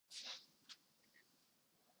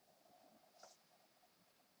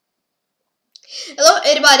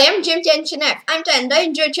everybody, I'm Cherniaiev. I'm 10. I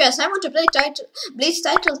enjoy chess. I want to play Blitz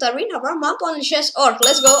title Tareen. However, map only chess org.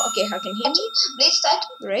 Let's go. Okay, how can hear me? Blitz title.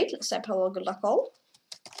 Great. Let's type hello, good luck all.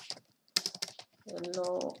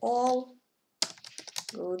 Hello all.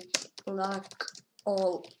 Good luck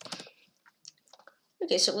all.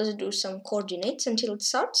 Okay, so let's do some coordinates until it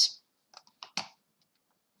starts.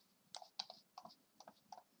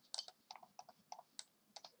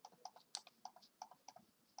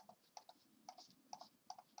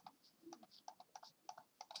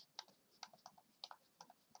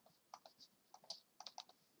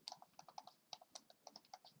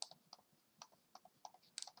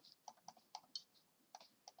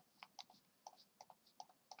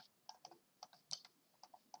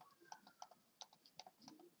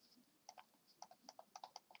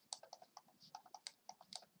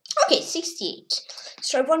 Okay, 68. Let's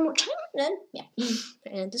try one more time, and then, yeah.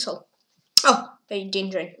 And this all. Oh, very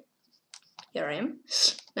dangerous. Here I am.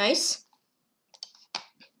 Nice.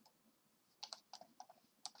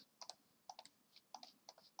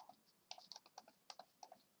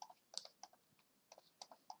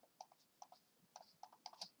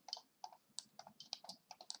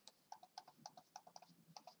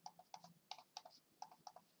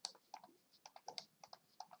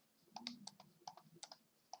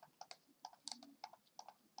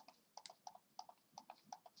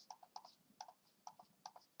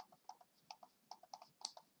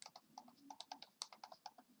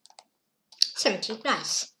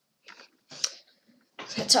 Nice.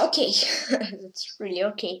 That's okay. That's really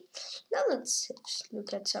okay. Now let's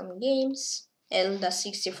look at some games. Elda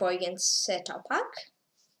 64 against Setapak.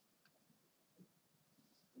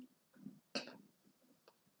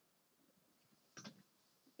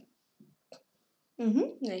 Mm-hmm,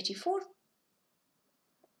 94.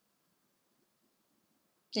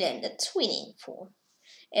 Then that's winning for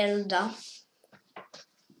Elda.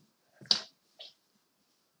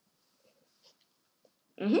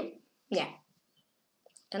 Mm-hmm, yeah.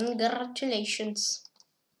 Congratulations.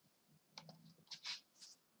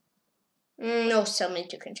 No,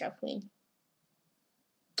 stalemate, you can chop queen.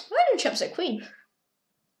 Why don't chops a queen?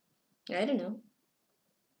 I don't know.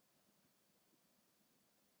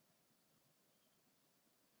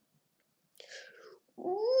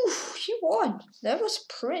 Ooh, he won. That was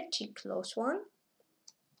pretty close one.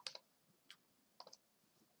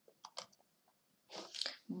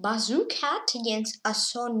 Bazookat against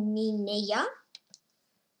Asonineya.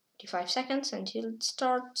 55 seconds until it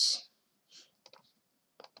starts.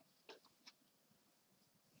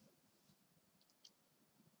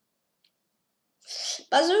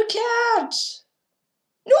 Bazookat!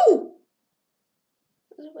 No!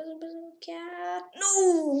 Bazookat!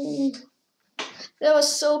 No! That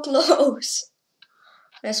was so close.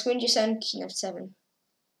 Let's queen g7, king f7.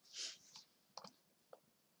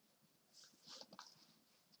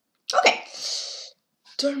 Okay.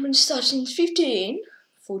 Tournament starts in 15,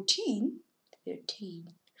 14, 13,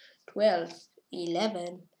 12,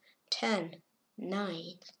 11, 10, 9,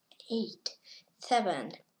 8,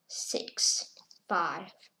 7, 6,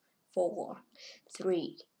 5, 4,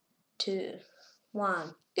 3, 2,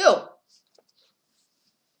 1, go!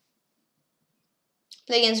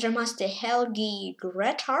 Play against Grandmaster Helgi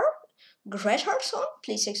Gretarsson.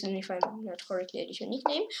 Please excuse me if I'm not correctly write your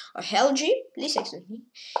nickname. Or Helgi. Please excuse me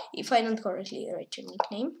if I don't correctly write your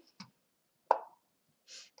nickname.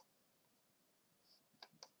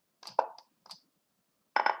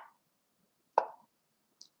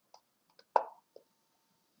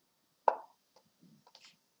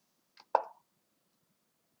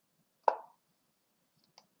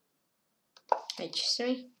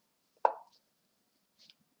 H3.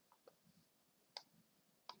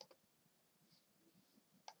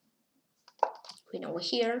 Queen over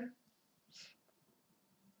here.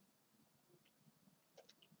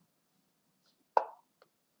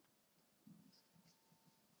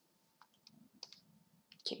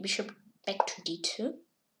 Okay, bishop back to d2.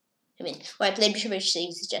 I mean, why I play bishop h6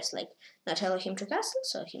 is just like not allow him to castle,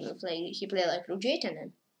 so he play like rook g8 and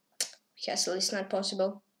then castle is not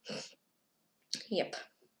possible. Yep.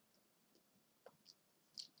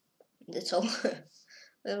 That's all.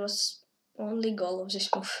 That was only goal of this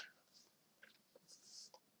move.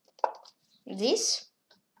 This.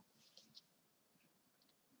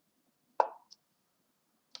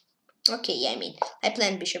 Okay, yeah, I mean, I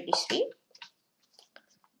planned bishop d3.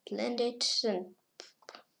 Planned it and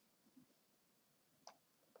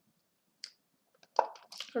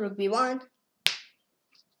rook b1.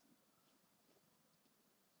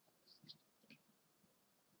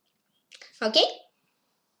 Okay.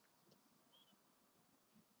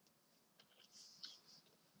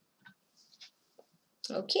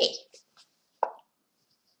 Okay.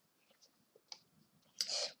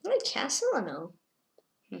 Want a castle or no?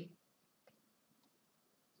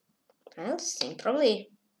 I'll think probably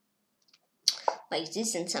like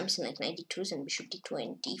this and something like 92 and bishop d2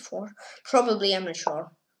 and d4. Probably, I'm not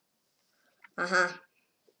sure.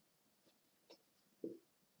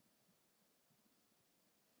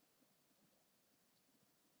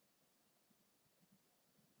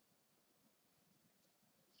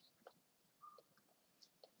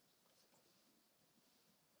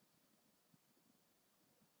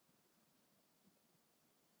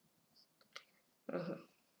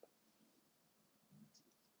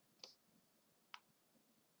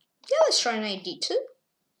 Yeah, let's try knight d2.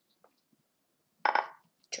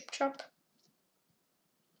 Chop chop.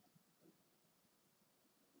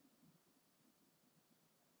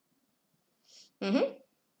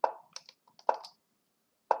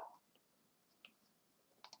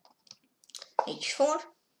 h4.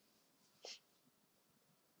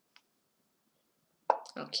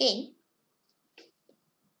 Okay.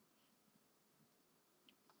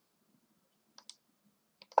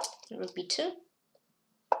 Rook b2.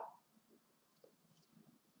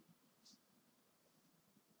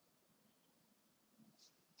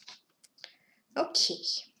 Okay.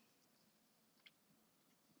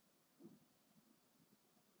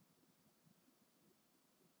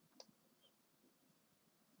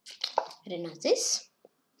 I don't know this.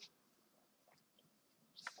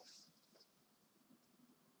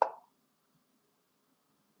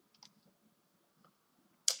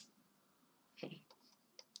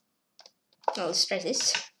 Now let's try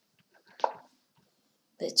this.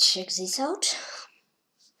 Let's check this out.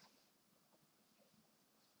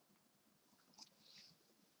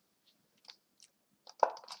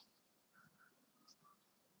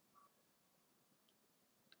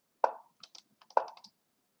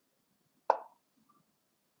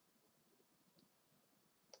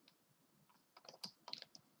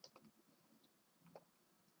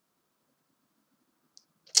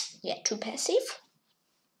 Yeah, too passive.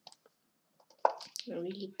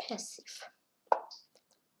 Really passive.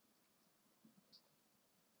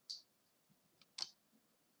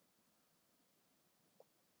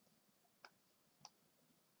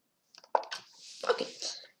 Okay,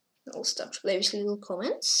 I'll start to play with little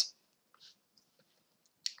comments.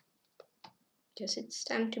 Because it's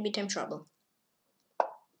time to be time trouble.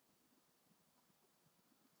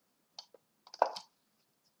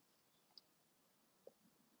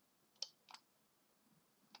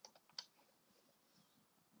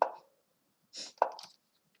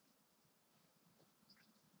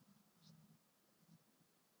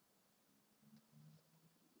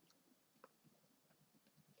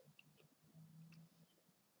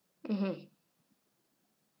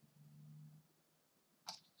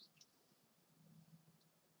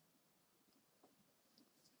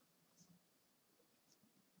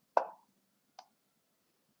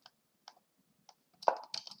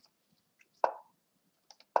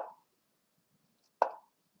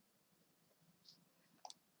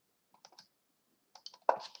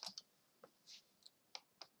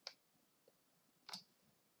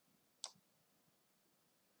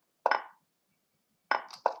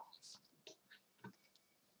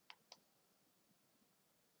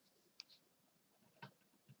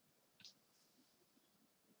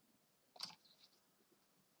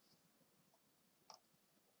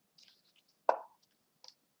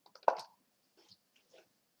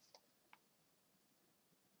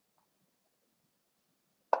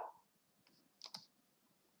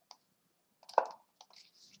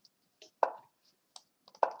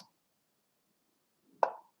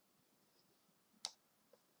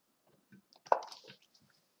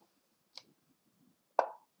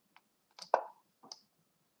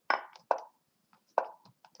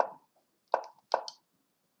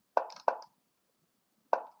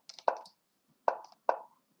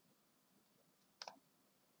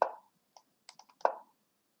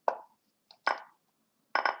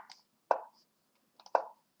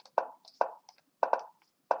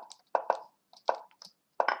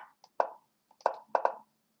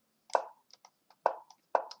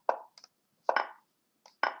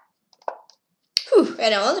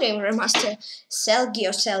 And another Grandmaster Selgi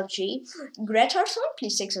or Selgi Gretarson,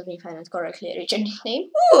 please excuse me if I not correctly read your nickname.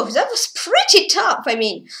 Ooh, that was pretty tough. I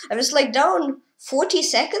mean, I was like down 40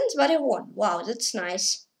 seconds, but I won. Wow, that's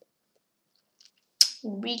nice.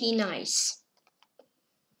 Really nice.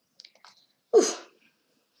 Oof.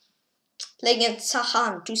 Playing at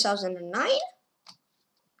Sahan 2009.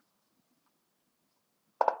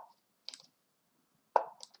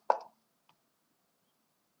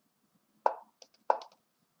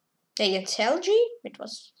 Against LG, it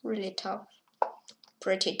was really tough.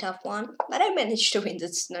 Pretty tough one. But I managed to win,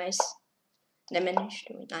 that's nice. They managed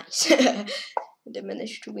to win nice. They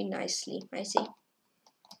managed to win nicely, I see.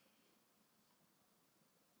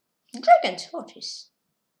 Dragon Tortoise.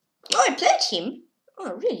 Oh, I played him?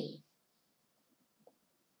 Oh, really?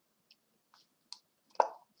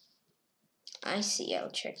 I see, I'll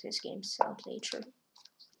check this game's out later.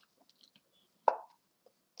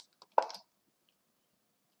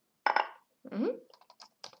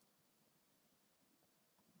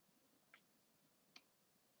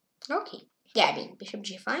 Okay. Yeah, I mean, bishop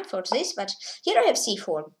g5 for this, but here I have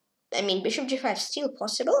c4. I mean, bishop g5 is still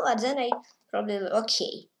possible, but then I probably...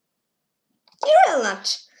 Okay. Here I'll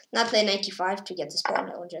not play 95 to get this pawn.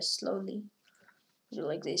 I will just slowly do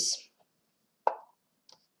like this.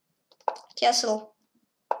 Castle.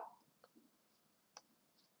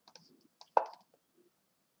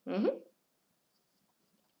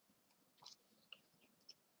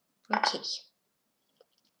 Okay.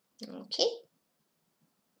 Okay.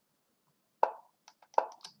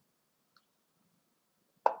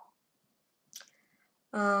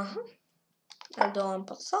 Although I'm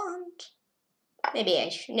percent. Maybe I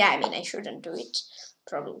should. Yeah, I mean, I shouldn't do it.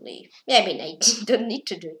 Probably. Yeah, I mean, I don't need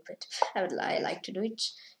to do it, but I like to do it.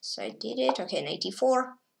 So I did it. Okay,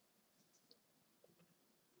 94.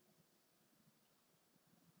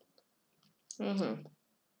 And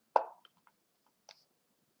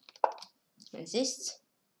this.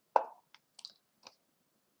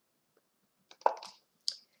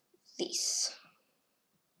 This.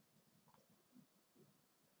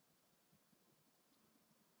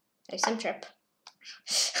 There's some trap.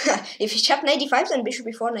 If you chop 95, then bishop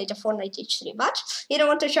b4, knight f4, knight h3. But you don't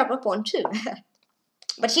want to chop a pawn too.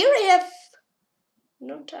 But here I have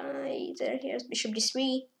not either. Here's bishop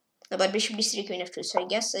d3. No, but bishop d3, queen f2. So I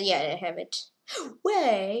guess yeah, I have it.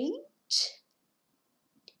 Wait.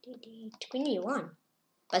 Queen e1.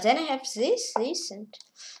 But then I have this, and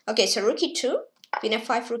okay. So rook e2, queen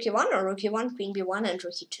f5, rook e1, or rook e1, queen b1, and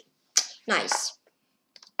rook e2. Nice.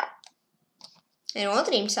 And all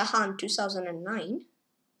dream Sahan 2009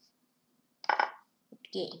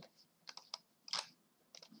 game.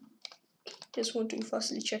 Just want to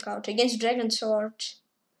firstly check out against Dragon Sword.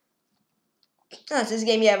 This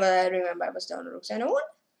game, yeah, but I remember I was down rook n1.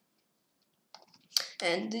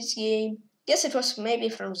 And this game, guess it was maybe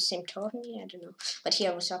from the same tourney, I don't know. But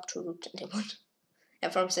here I was up to rook n1.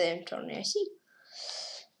 And from the same tourney, I see.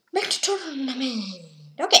 Back to tournament.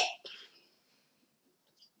 Okay.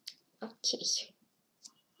 Okay.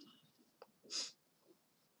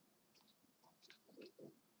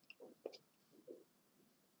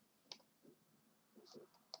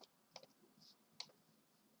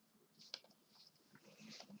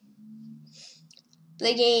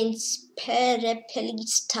 Against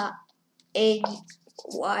Perepelista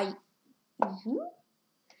AY.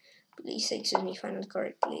 Please excuse me if I'm not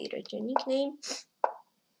correctly write your nickname.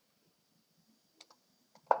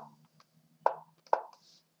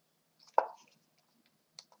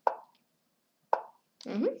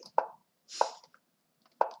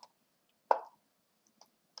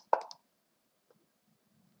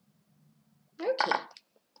 Okay.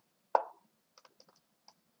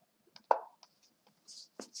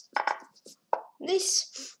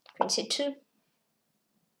 This queen c2.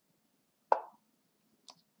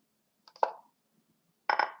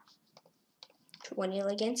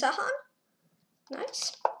 2-1 against Sahan.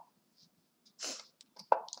 Nice.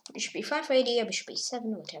 Bishop b5 idea, bishop b7,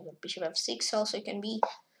 whatever. Bishop f6 also can be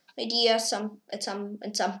idea at some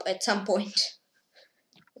point.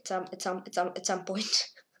 At some point.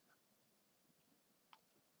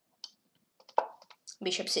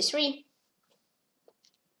 Bishop c3.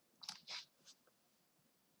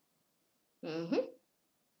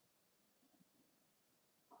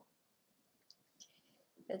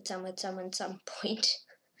 At some point.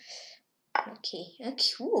 Okay.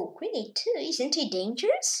 Ooh, queen a2. Isn't it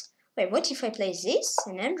dangerous? Wait, what if I play this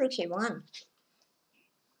and then rook a1?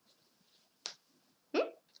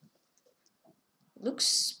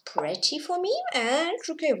 Looks pretty for me. And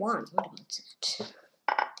rook a1. What about that?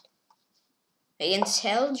 Against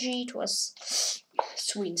LG, it was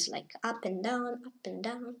swings like up and down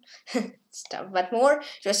stuff, but more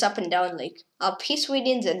it was up and down, like up his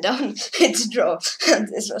wins and down its draw. And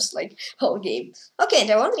this was like whole game. Okay,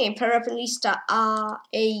 the one game Parapelista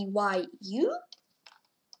RAYU.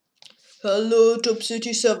 Hello, Top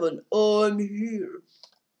City 7, I'm here.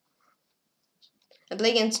 I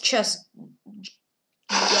play against Chess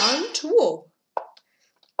Gigant. Whoa,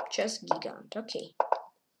 Chess Gigant. Okay.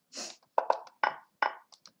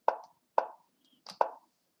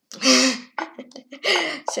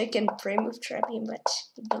 So I can prime trap him, but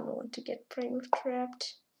he don't want to get prime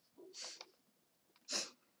trapped.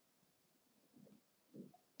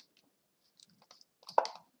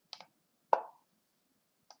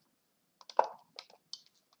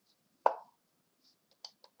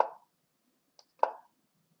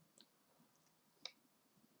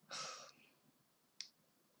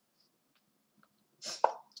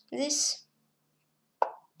 This.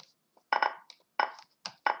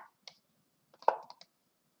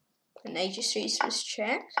 And I just raise this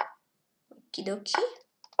check. Okie dokie.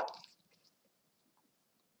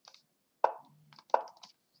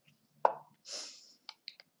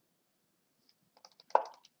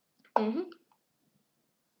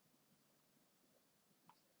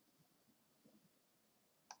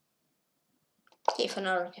 Okay, for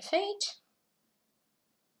now, Rook F8.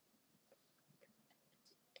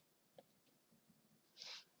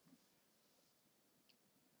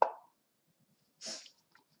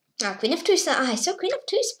 Ah, Queen of 2 is not. I saw Queen of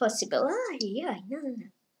 2 is possible. Ah, yeah,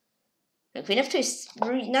 no. Queen of 2 is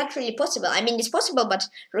not really possible. I mean, it's possible, but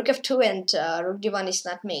Rook of 2 and Rook D1 is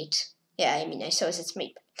not mate. Yeah, I mean, I saw it's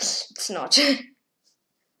mate, but it's not.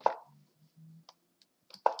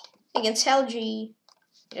 Against LG,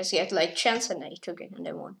 just get like chance and I took it and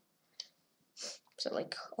I won. So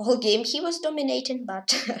like all game he was dominating,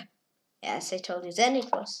 but yeah, as I told you, then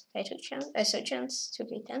it was I took chance. I saw chance,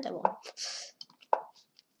 took it and I won.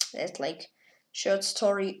 That's like short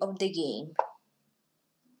story of the game.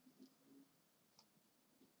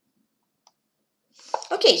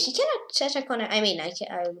 Okay, he cannot attack on. I mean, I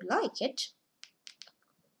like it.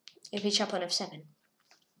 If he chop on f7,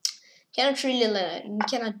 cannot really.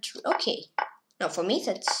 Cannot. Okay, no, for me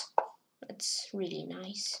that's really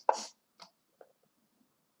nice.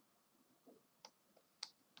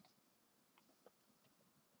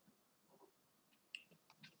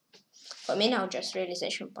 For me now, just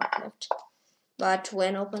realization part left. But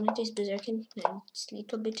when opponent is berserking, it's a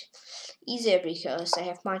little bit easier because I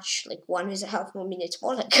have much like 1.5 more minutes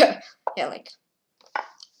more. Like yeah, like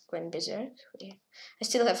when berserk, yeah. I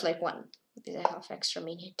still have like 1.5 extra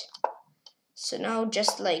minute. So now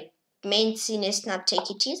just like main scene is not take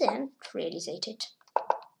it easy and realize it.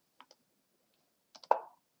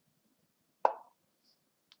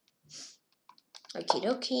 Okie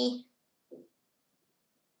dokie.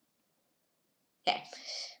 Yeah.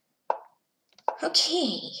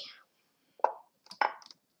 Okay.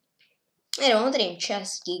 I don't dream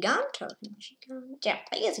chess Gigant or Gigant. Yeah,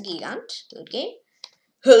 I guess Gigant. Good game.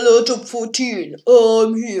 Hello, top 14.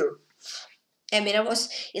 I'm here. I mean, I was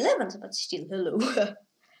 11th, but still, hello.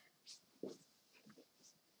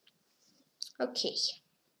 Okay.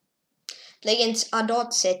 Play against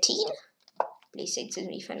Adot Setin. Please excuse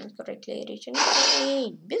me if I'm not correctly reaching.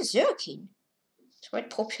 Berserking. It's quite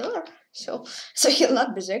popular. So he'll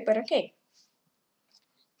not berserk, but okay.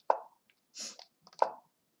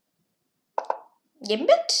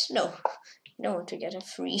 Gambit? No. I don't want to get a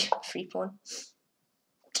free pawn.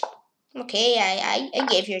 Okay, I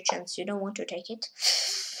gave you a chance. You don't want to take it.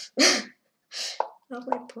 Not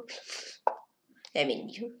my problem. I mean,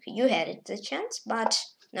 you had it the chance, but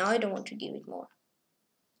now I don't want to give it more.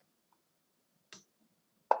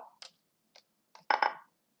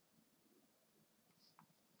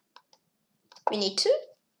 We need to.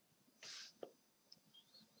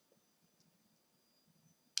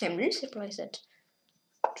 I'm really surprised that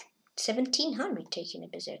 1700 taking a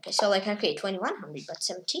berserk. I saw like okay 2100, but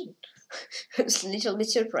 17. I was a little bit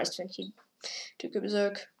surprised when he took a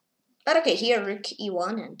berserk. But okay, here Rook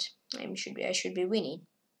E1 and I should be winning.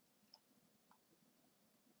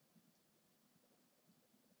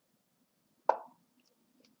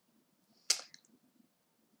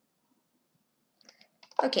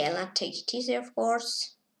 Okay, I'll not take it easy, of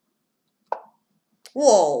course.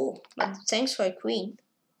 Whoa, but thanks for a queen.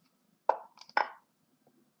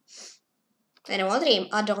 And I'm already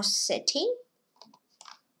Ados setting.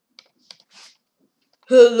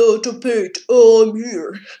 Hello to Pete, I'm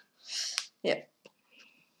here. Yeah.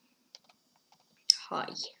 Hi.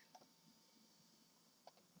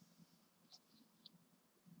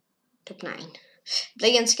 Top 9. Play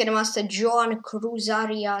against Grandmaster John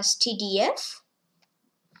Cruzarias TDF.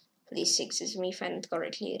 Please excuse me if I not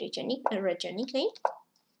correctly read your nickname.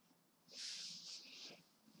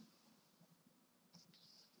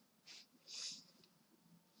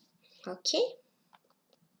 Okay.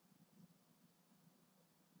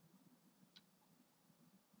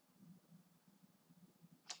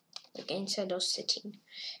 Against Ados setting.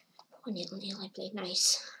 Oh, nil, I played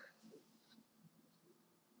nice.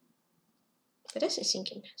 But this is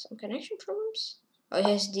thinking some connection problems. Oh,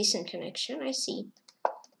 he has decent connection, I see.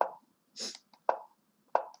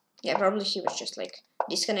 Yeah, probably he was just like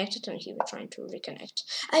disconnected and he was trying to reconnect.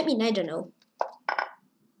 I mean, I don't know.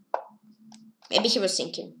 Maybe he was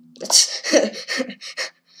thinking. That's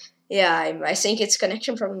yeah, I think it's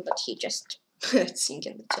connection problem, but he just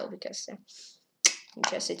thinking that's all because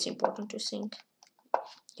just it's important to think.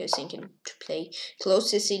 He was thinking to play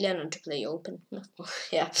close Sicilian and to play open.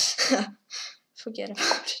 Yeah, forget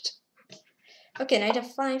about it. Okay, knight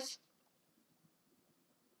f5.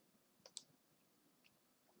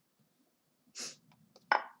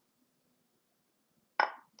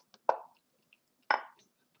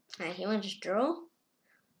 And he wants to draw.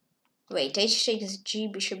 Wait, h takes g,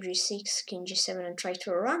 bishop g6, king g7, and try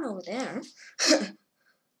to run over there.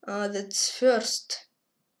 That's first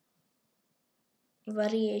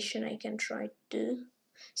variation I can try to do.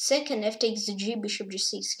 Second, f takes g, bishop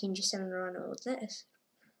g6, king g7, run over there.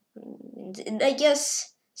 And I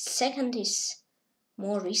guess second is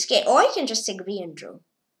more risky. Or I can just agree and draw.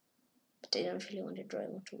 But I don't really want to draw, I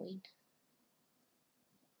want to win.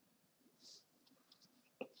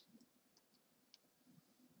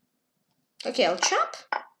 Okay, I'll chop.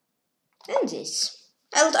 And this.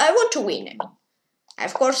 I want to win, I mean. I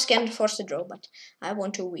of course can't force a draw, but I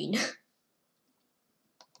want to win.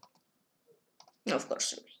 Of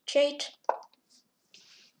course, cheat.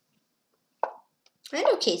 And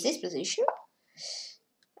okay, this position.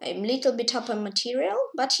 I'm a little bit up on material,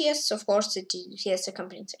 but yes, of course, he has a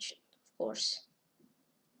compensation, of course.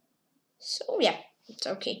 So yeah, it's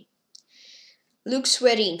okay. Looks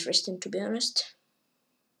very interesting, to be honest.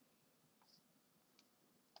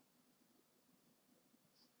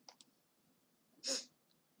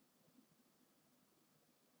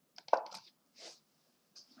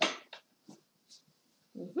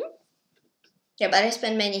 Yeah, but I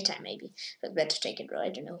spent many time, maybe. But better take a draw, I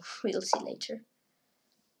don't know. We'll see later.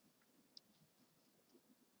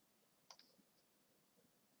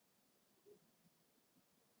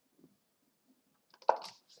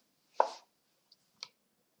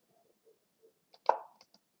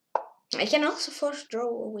 I can also force draw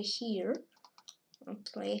over here and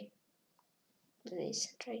play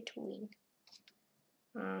this, try to win.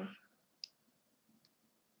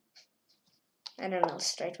 I don't know,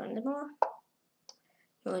 let's try one more.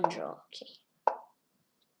 One draw, okay.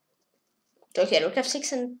 Okay, rook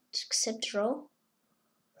f6 and accept draw.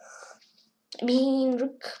 I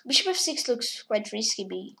mean, bishop f6 looks quite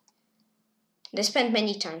risky. They spent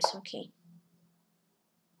many times, okay.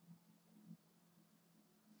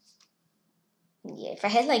 Yeah, if I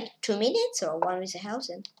had like 2 minutes or 1 with a house,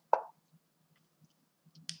 then.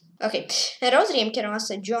 Okay, Rosriam can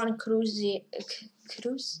ask John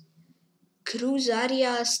Cruzaria's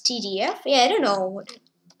TDF. Yeah, I don't know.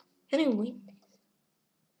 Can I win?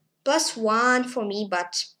 +1 for me,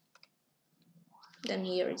 but then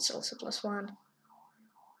here it's also +1.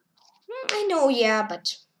 I know, yeah,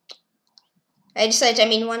 but I decided, I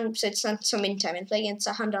mean, so it's not so many time. I'm playing against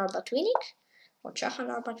Cahandar Batwinik. Or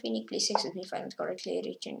Cahandar Batwinik, please excuse me if I don't correctly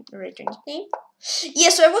read your nickname. Yeah,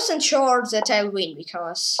 so I wasn't sure that I'll win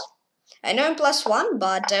because I know I'm +1,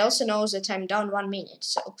 but I also know that I'm down 1 minute,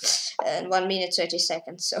 so 1 minute 30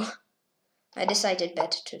 seconds, so I decided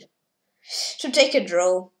better to take a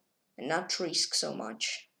draw and not risk so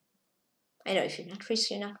much. I know if you not risk,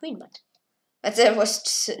 you not win, but there was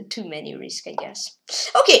too many risks, I guess.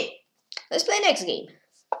 Okay, let's play next game.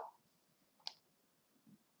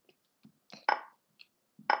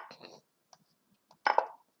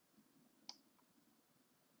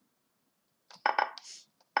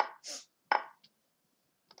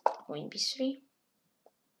 Queen b3.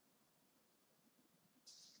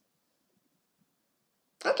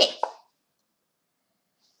 Okay.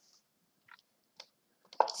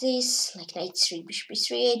 This, like knight 3, bishop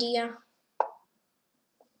b3 idea.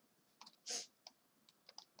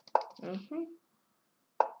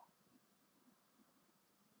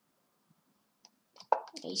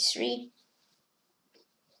 A3.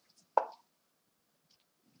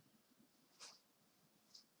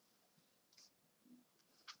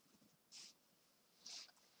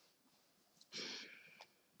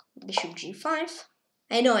 Bishop g5.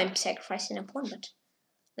 I know I'm sacrificing a pawn, but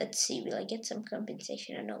let's see, will I get some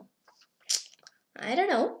compensation or no? I don't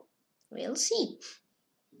know. We'll see.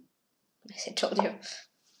 As I told you.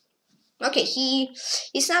 Okay,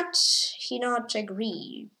 he's not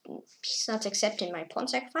agree. He's not accepting my pawn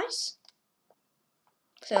sacrifice.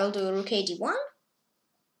 So I'll do rook a d1.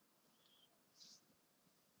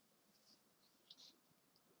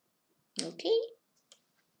 Okay.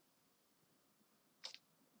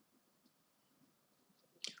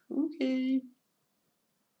 Okay.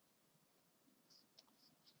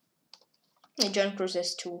 And John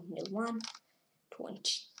cruises to nil 1. 20.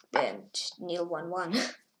 and 0-1-1.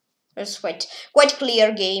 It was quite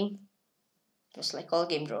clear game. It was like all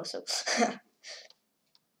game draw, so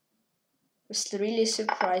it's really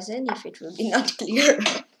surprising if it will be not clear.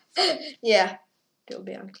 Yeah, it will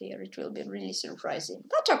be unclear. It will be really surprising.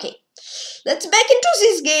 But okay, let's back into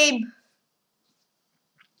this game.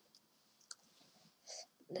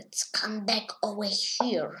 Let's come back over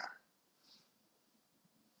here.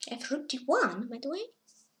 F-rook d1, by the way.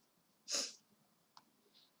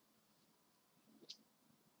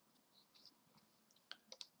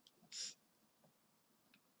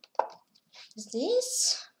 Is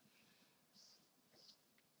this?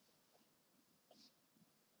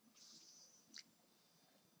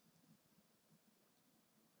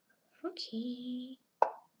 Okay.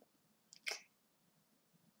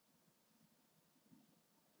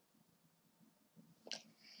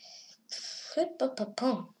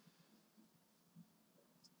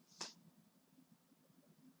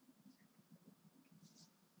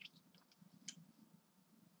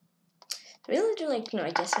 Really do like, no,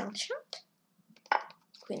 I guess I'll jump.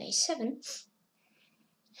 Queen a7.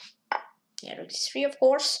 Yeah, rook d3, of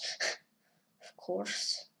course. Of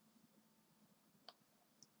course.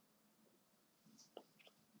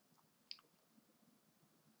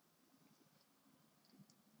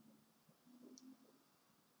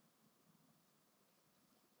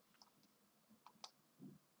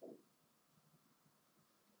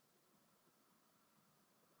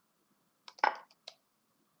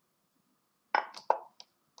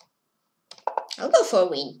 I'll go for a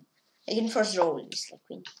win. I can first roll this like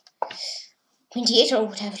queen. Queen d8 or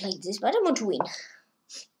whatever like this, but I want to win.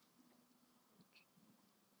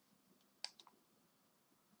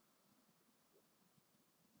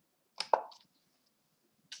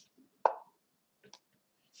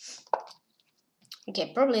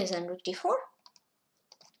 Okay, probably then rook d4.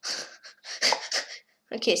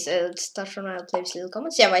 Okay, so let's start from my place little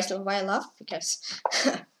comments. Yeah, why I laugh? Because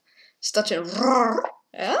start to roar.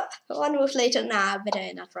 Yeah, one move later, nah,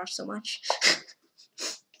 better not rush so much.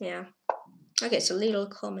 Yeah. Okay, so little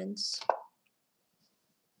comments.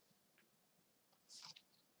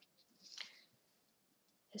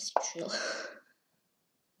 Let's chill.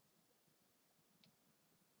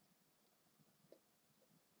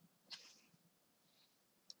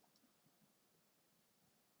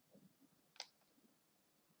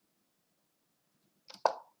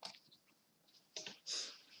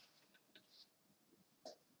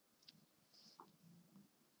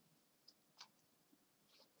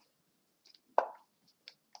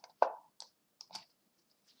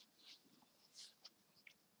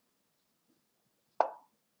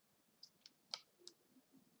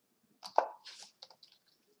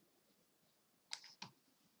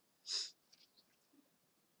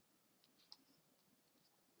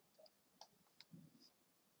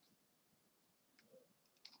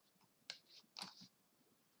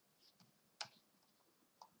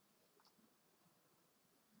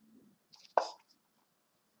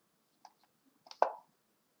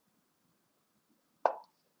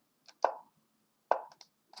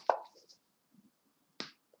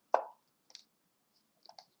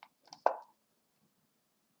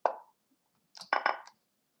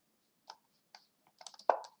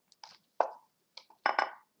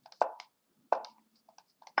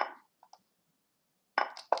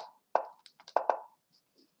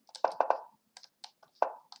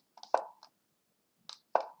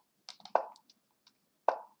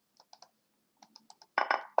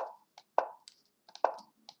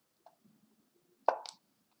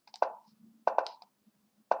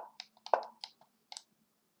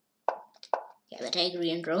 Yeah, but I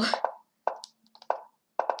agree and draw.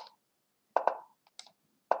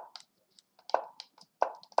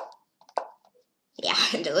 Yeah,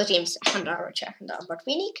 and the other team's Antalya and but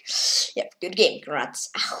winning. Yep, good game, congrats.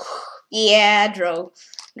 Yeah, draw.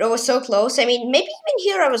 Draw was so close. I mean, maybe even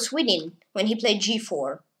here I was winning when he played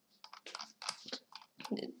g4.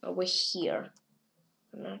 Over here.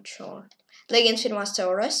 I'm not sure. Play against Grandmaster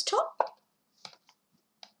or Resto.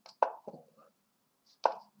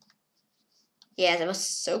 Yeah, that was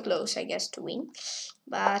so close, I guess, to win.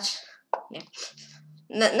 But, yeah.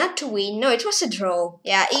 Not to win. No, it was a draw.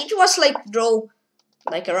 Yeah, it was like draw,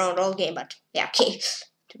 like around all game. But, yeah, okay.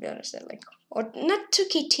 To be honest, I like, or not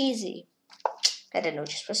took it easy. I don't know,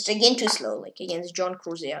 just was again too slow, like against John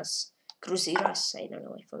Cruziras, I don't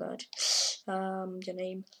know, I forgot the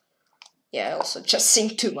name. Yeah, I also just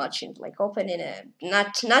think too much in like opening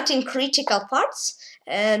not in critical parts,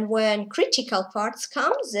 and when critical parts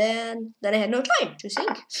comes, then I had no time to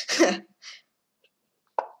think.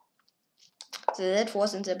 So that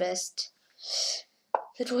wasn't the best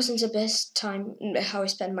That wasn't the best time, how I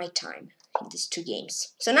spent my time in these 2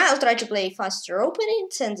 games. So now I'll try to play faster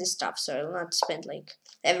openings and this stuff, so I'll not spend like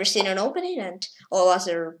everything on opening and all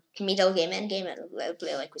other middle game, end game, and I'll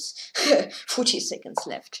play like with 40 seconds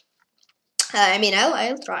left. I mean,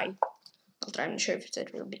 I'll try. I'm not sure if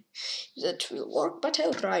that will work, but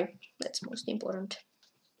I'll try. That's most important.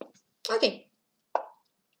 Okay.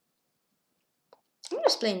 I'm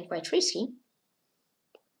just playing quite risky.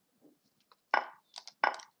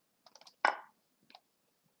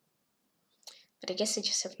 But I guess I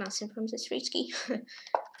just have nothing from this risky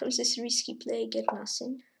play. I get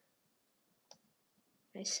nothing,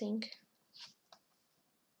 I think.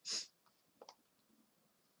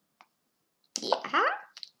 Yeah,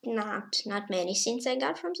 not many things I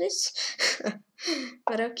got from this.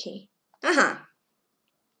 But okay. Ah,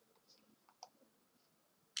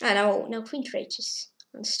 no, queen trade is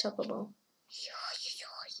unstoppable.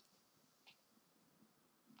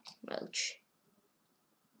 Ouch.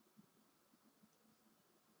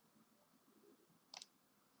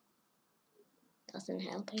 Doesn't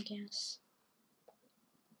help, I guess.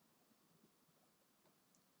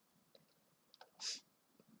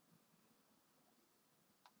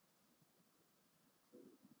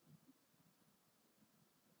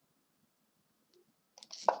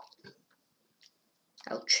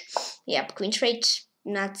 Ouch. Yep, queen trade,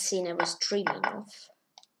 not scene I was dreaming of.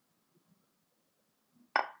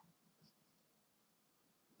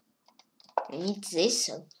 I need this,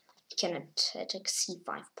 so I cannot attack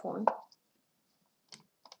c5 pawn.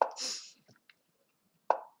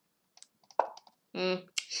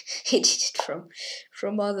 He did it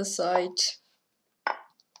from other side.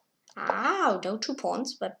 Ah, down 2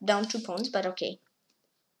 pawns, but okay.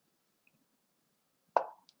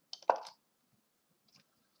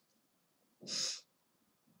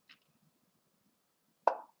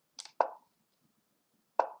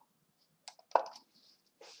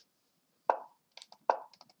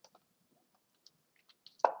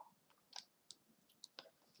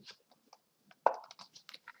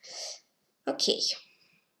 Okay.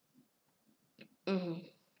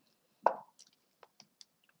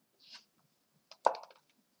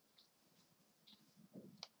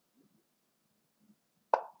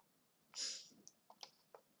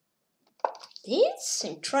 This,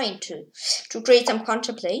 I'm trying to create some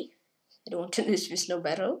counterplay. I don't want to lose with no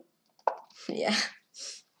battle. Yeah.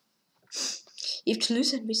 If to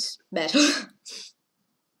lose it with battle.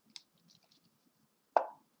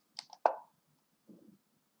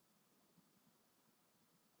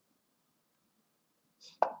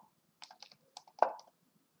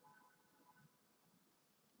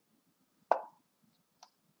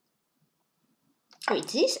 Wait,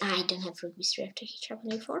 this? I don't have rook b3 after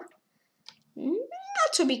h7 a4.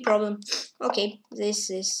 Not so big problem. Okay, this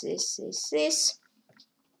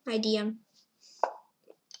idea.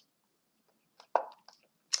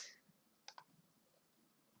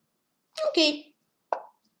 Okay,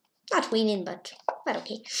 not winning, but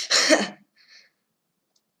okay.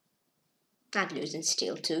 Not losing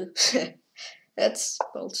still too. That's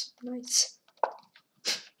both nice.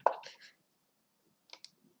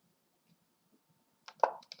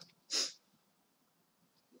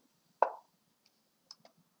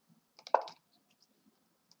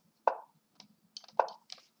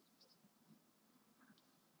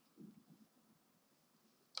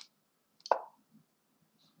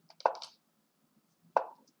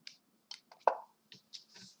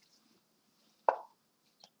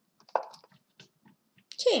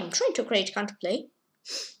 Okay, I'm trying to create counterplay.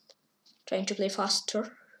 Trying to play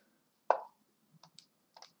faster.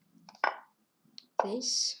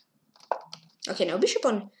 This. Okay, now bishop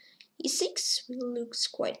on e6 will look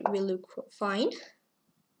fine.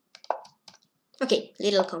 Okay,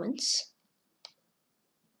 little comments.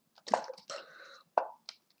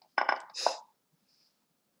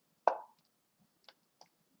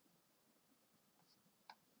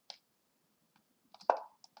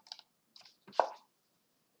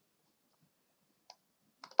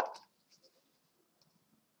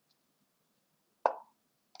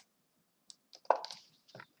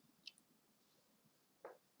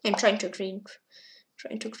 I'm trying to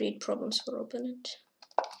create problems for opponent.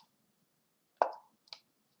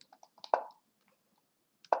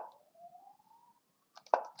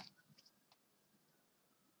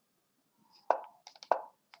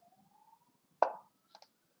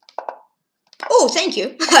 Oh, thank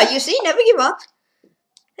you. You see, never give up.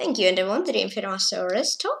 Thank you, and I want the International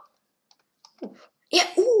Grandmaster. Yeah,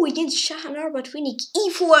 ooh, against Shahanar, but winning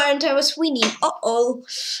e4, and I was winning. Uh-oh.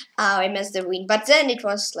 I missed the win, but then it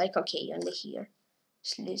was like, okay, only here.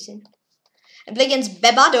 Just losing. I play against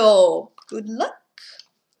Bebado. Good luck.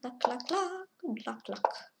 Luck, luck, luck. Good luck,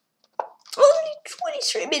 luck. Only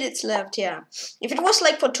 23 minutes left, yeah. If it was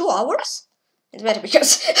like for 2 hours, it's better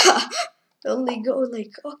because only go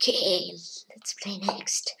like, okay, let's play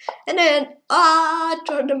next. And then,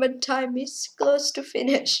 tournament time is close to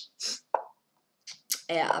finish.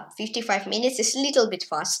 Yeah, 55 minutes is a little bit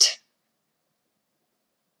fast.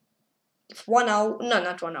 If 1 hour, no,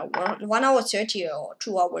 not 1 hour, 1 hour 30 or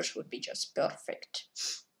 2 hours would be just perfect.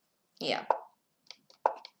 Yeah.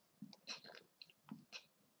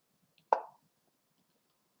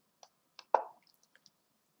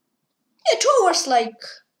 Yeah, 2 hours like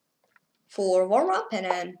for warm-up and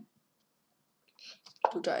then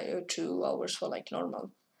 2 hours for like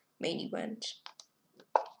normal main event.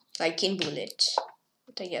 Like in Bullet.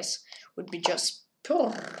 But I guess would be just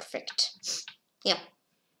perfect. Yeah.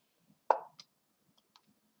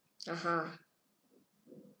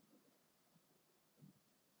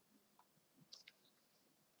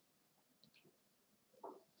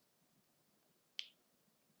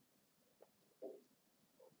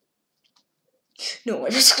 No, I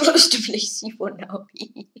was close to play c4 now.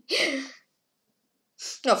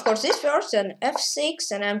 No, of course, this first, then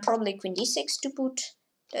f6, and then probably queen d6 to put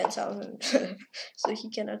 10,000. So he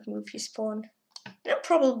cannot move his pawn. Then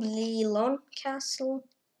probably long castle.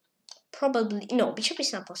 Probably, no, bishop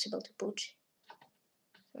is not possible to put.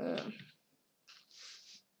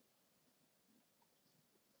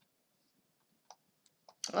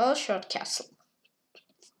 Oh, short castle.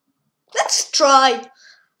 Let's try.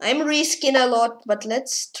 I'm risking a lot, but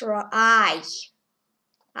let's try. Aye.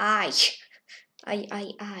 Let's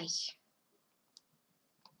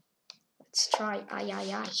try.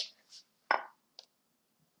 Aye.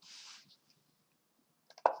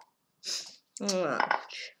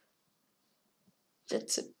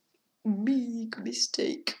 That's a big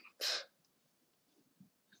mistake.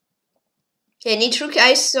 Yeah, need rook.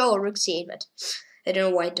 I saw rook c8, but I don't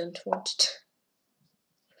know why I don't want it.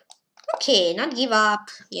 Okay, not give up.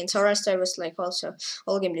 Against Horus, I was like also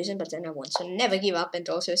all game losing, but then I won. So never give up and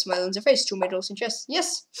also a smile on the face. 2 medals in chess.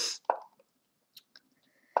 Yes.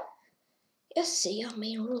 Yes, they are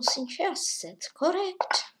main rules in chess. That's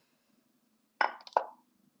correct.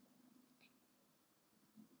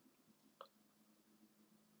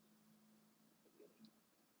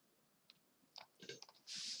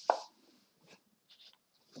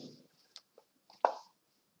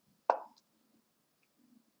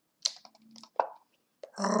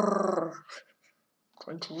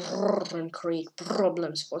 Trying to and create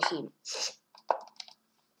problems for him.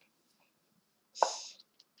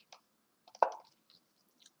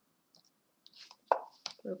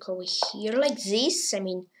 Look over here like this. I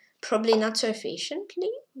mean, probably not so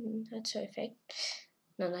efficiently. Not so effective.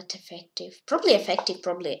 No, not effective. Probably effective,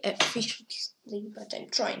 probably efficiently. But I'm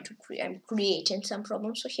trying to create. I'm creating some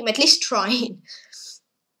problems for him. At least trying.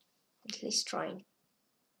 At least trying.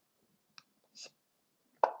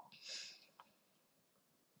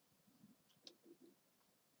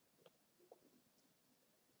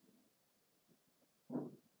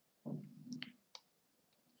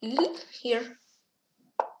 Here.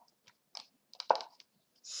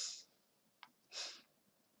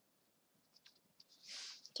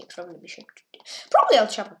 Okay, probably bishop. Probably I'll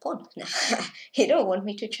chop a pawn. Nah, you don't want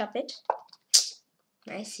me to chop it.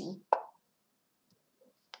 I see.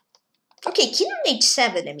 Okay, king on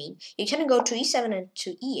h7. I mean, you can go to e7 and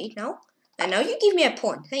to e8 now. And now you give me a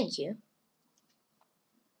pawn. Thank you.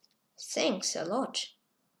 Thanks a lot.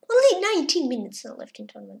 Only 19 minutes left in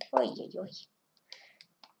tournament. Oi.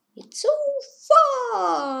 It's so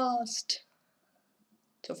fast.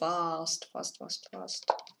 Too fast.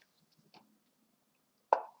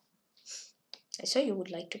 I saw you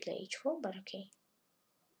would like to play h4, but okay.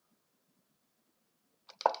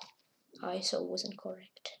 I saw wasn't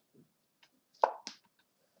correct.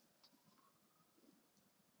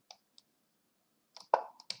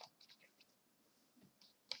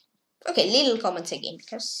 Okay, little comments again,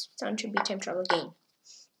 because it's time to be time travel game.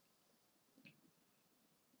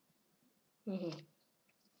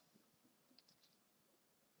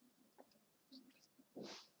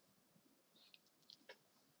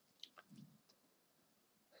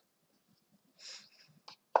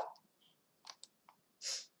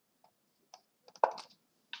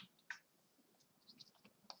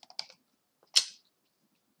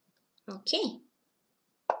 Okay.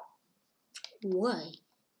 Why?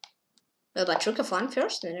 Well, but rook f1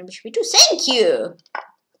 first, and then bishop e2. Thank you!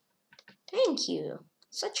 Thank you.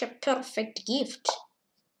 Such a perfect gift.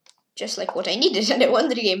 Just like what I needed, and I won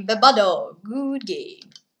the game. Babado. Good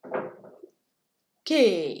game.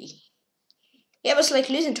 Okay. Yeah, I was like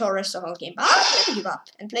losing to Horus the whole game. But I never give up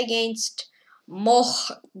and play against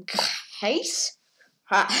Mochheis.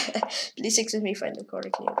 Please excuse me if I don't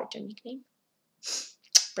correctly written nickname.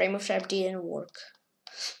 Prime of Sharp didn't work.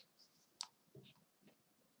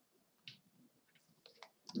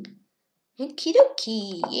 Okie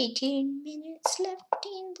dokie, 18 minutes left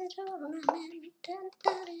in the tournament. Dun,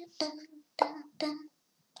 dun, dun, dun, dun.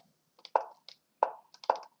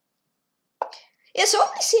 Yeah, so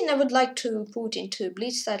only thing I would like to put into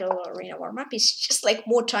Blitz title arena warm-up is just like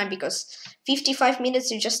more time, because 55 minutes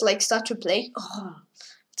you just like start to play. Oh,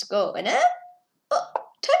 let's go. And oh,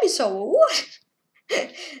 time is over. What?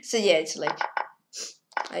 So yeah, it's like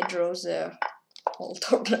I draw the whole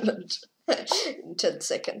tournament in 10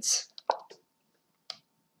 seconds.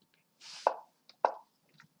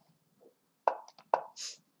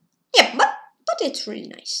 Yeah, but it's really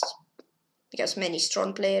nice because many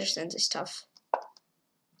strong players and this stuff.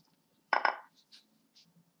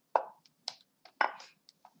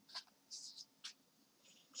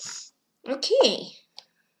 Okay.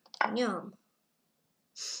 Yum.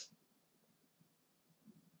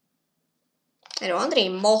 And Andre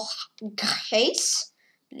Mochheis.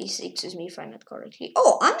 Please excuse me if I'm not correctly.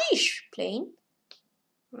 Oh, Anish playing.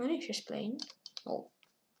 Anish is playing. Oh.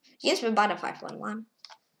 Yes, we're about a 5-1-1.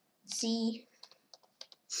 See.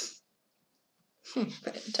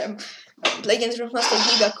 Play against Grandmaster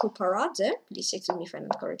Giga Kuparadze. Please excuse me if I'm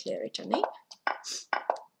not correctly written.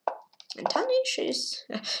 And Anish is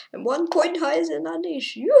 1 point higher than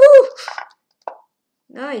Anish. Yoo-hoo!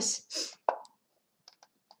 Nice.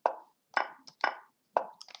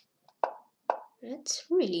 That's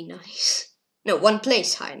really nice. No, 1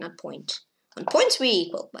 place high, not point. On points we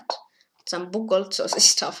equal, but some Bugolts or this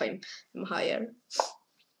stuff I'm higher.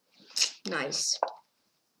 Nice.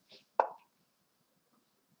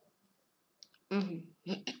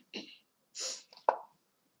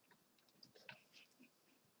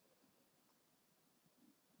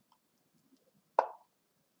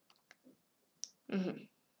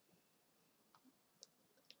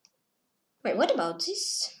 Wait, what about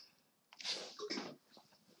this?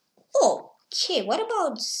 Okay, what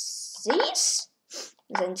about this?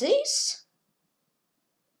 Then this?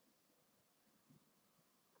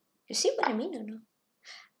 You see what I mean or no?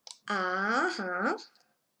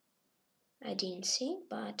 I didn't see,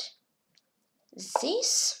 but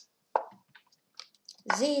this.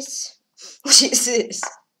 What is this?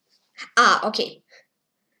 Okay.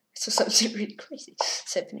 So something really crazy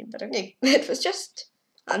is happening, but okay. It was just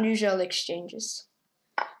unusual exchanges.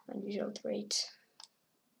 Unusual trades.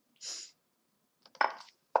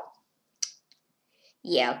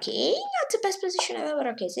 Yeah, okay. Not the best position ever.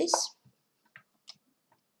 Okay, this.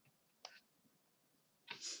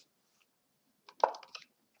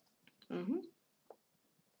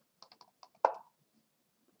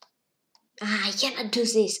 I cannot do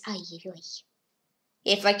this.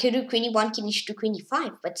 If I could do queen e1, king e2, queen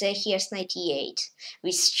e5, but here's knight e8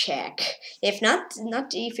 with check. If not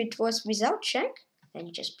if it was without check, then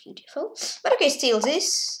it's just beautiful. But okay, still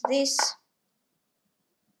this.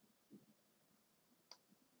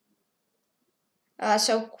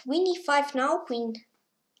 So queen e5 now, queen.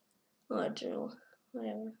 Oh, I don't know,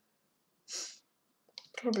 whatever.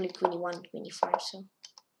 Probably queen e1, queen e5. So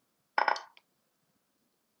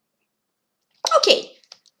okay.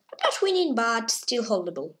 Not winning, but still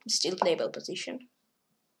holdable, still playable position.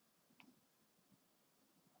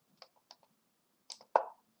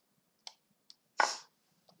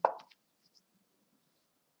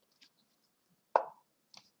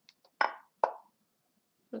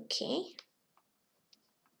 Okay.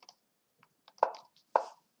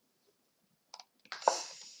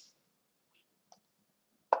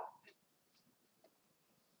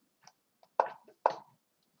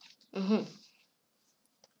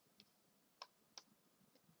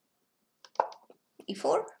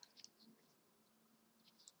 E4.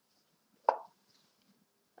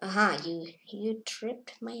 You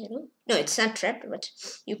tripped my rook. No, it's not trapped, but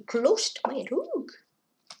you closed my rook.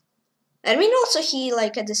 I mean, also he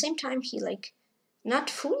like at the same time he like not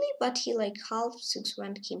fully, but he like half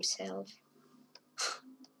 6-1 himself.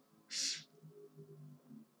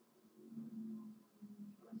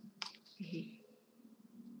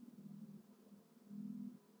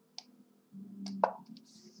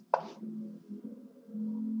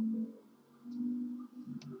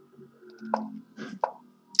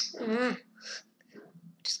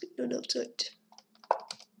 Just going outside.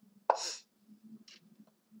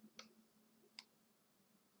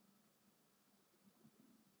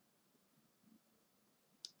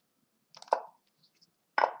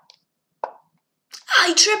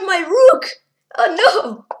 I trapped my rook! Oh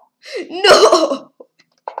no! No!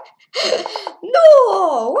 No!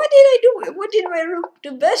 What did I do? What did my rook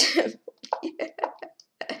do better?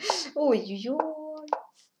 Oh, yo.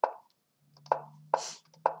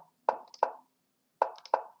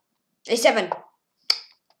 A7.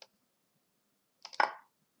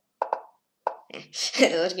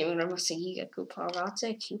 Let's give me a Giga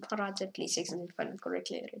Kuparadze, please explain if I'm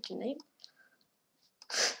correctly written name.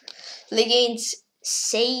 Against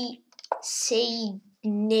Say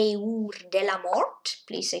Neur de la Mort.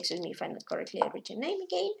 Please excuse me if I'm not correctly written name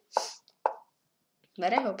again.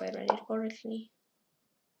 But I hope I read it correctly.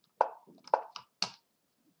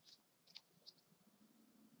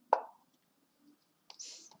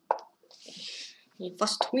 He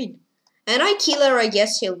must win. And I kill her, I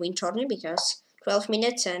guess he'll win shortly because 12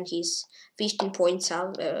 minutes and he's 15 points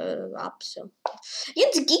up. So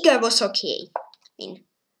against Giga was okay. I mean,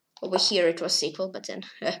 over here it was equal, but then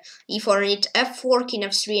e4 and it f4, king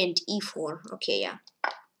f3, and e4. Okay, yeah.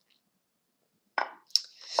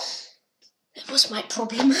 That was my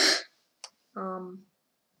problem.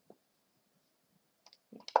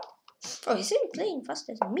 Oh, he's even playing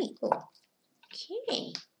faster than me. Oh,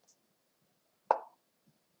 okay.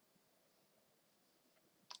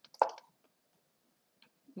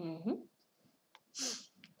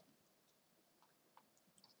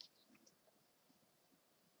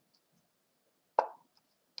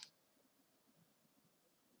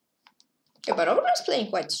 Yeah, but I was playing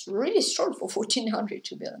quite really strong for 1400,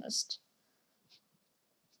 to be honest.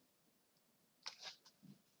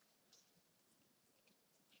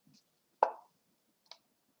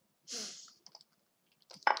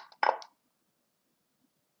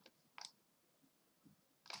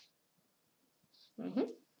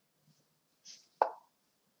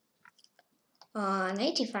 An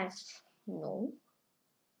 85, no.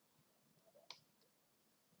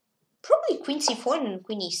 Probably queen c4 and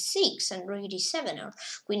queen e6 and rook d7 or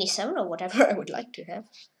queen e7 or whatever I would like to have.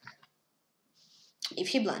 If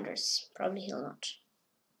he blunders, probably he'll not.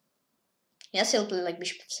 Yes, he'll play like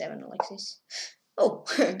bishop f7 or like this. Oh,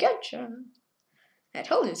 gotcha. I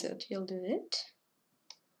told you that he'll do it.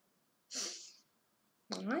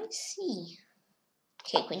 I see.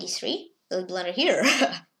 Okay, queen d3. He'll blunder here.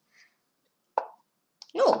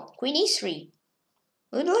 No, queen e3.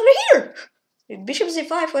 He'll blunder here. Bishop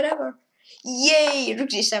c5, whatever. Yay! Rook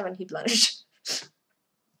d7, he blundered.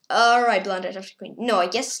 Alright, blundered after queen. No, I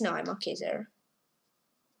guess no, I'm okay there.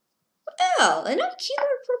 Well, another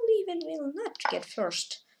killer probably even will not get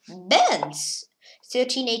first. Benz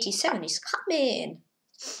 1387 is coming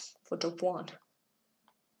for top 1.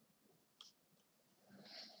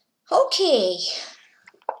 Okay.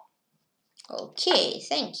 Okay,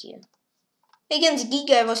 thank you. Against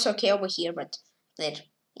Giga I was okay over here, but later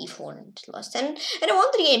e4 and lost. And I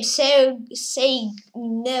won the game. Say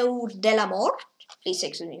no de la mort. Please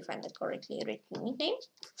excuse me if I not correctly written nickname.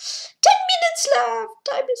 10 minutes left.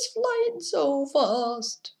 Time is flying so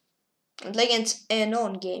fast. And against a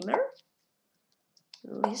non-gamer.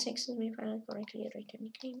 Please excuse me if I not correctly written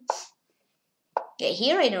nickname. Yeah,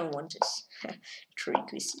 here I don't want this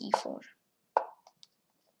trick with e4.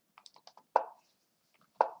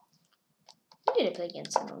 Who did I play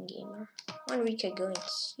against a non-gamer? 1 week ago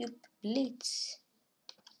it's Blitz.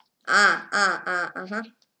 Uh-huh.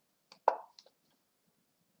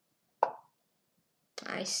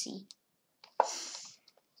 I see.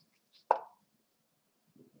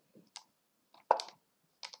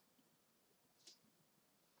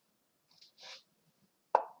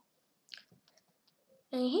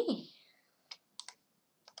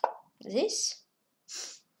 This.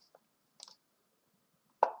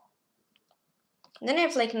 Then I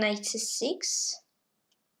have like knight c6.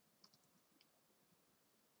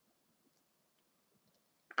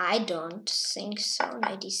 I don't think so.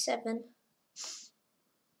 Knight d7.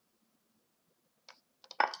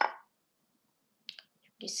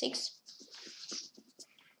 d6.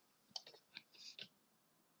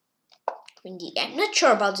 Queen d. I'm not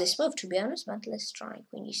sure about this move, to be honest, but let's try.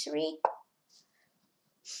 Queen d3.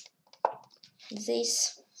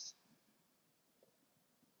 This.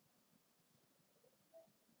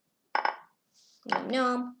 Nom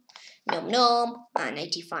nom. Nom nom.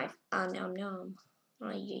 95. Nom nom.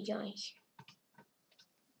 Ay ay ay.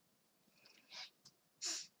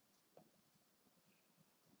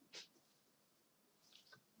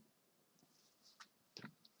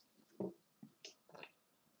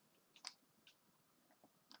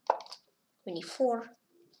 Queen e4.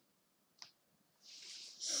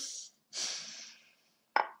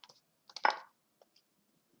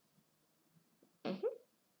 Mm-hmm.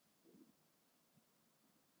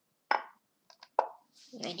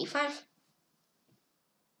 95.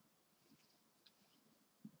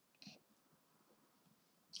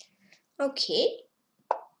 Okay.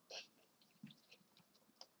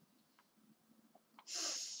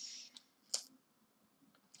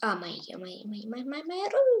 Ah, my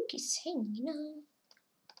rook is hanging on.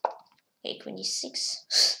 Okay,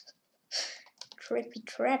 26. Trappy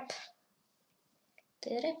trap.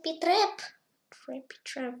 Trappy trap. Trappy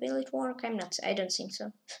trap. Will it work? I don't think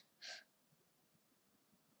so.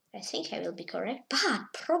 I think I will be correct,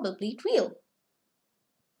 but probably it will.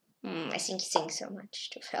 I think he thinks so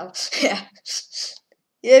much to fail. Yeah.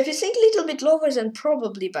 Yeah, if you think a little bit lower, then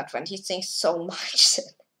probably, but when he thinks so much, then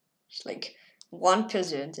it's like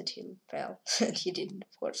 1% that he'll fail. And he didn't,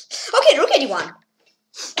 of course. Okay, rook 81.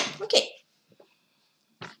 Okay.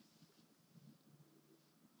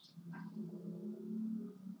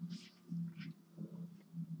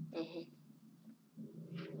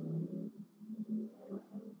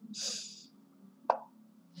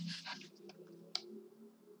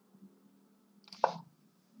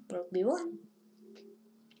 Rook b1.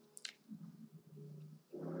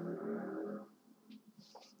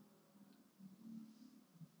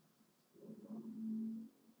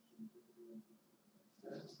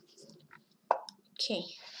 Okay.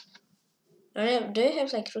 Do you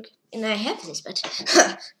have like rook? And I have this, but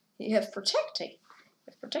you have protecting. You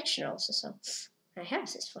have protection also, so I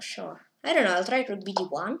have this for sure. I don't know. I'll try rook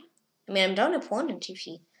bd1. I mean, I'm down a pawn, and if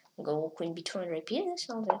he go queen b2 and repeat this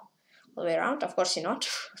all the way around, of course not.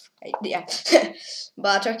 Yeah,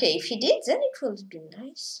 but okay, if he did, then it would be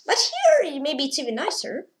nice. But here, maybe it's even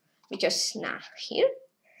nicer because here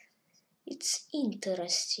it's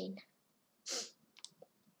interesting.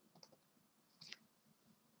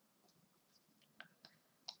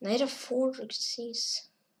 Knight of 4, rook 6.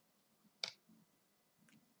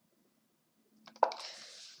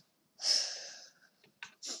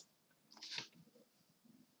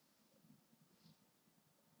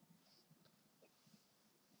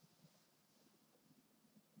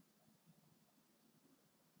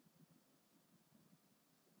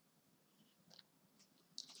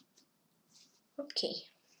 Okay.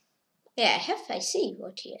 Yeah, I see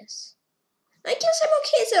what he has. I guess I'm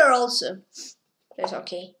okay there also. That's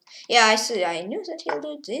okay. Yeah, I see. I knew that he'll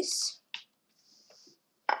do this.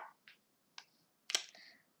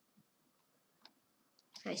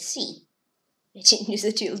 I see. I didn't know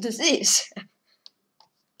that he'll do this.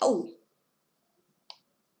 Oh.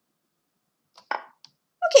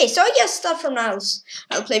 Okay, so I guess start from now.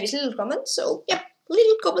 I'll play with little comments. So, yep,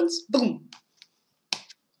 little comments. Boom.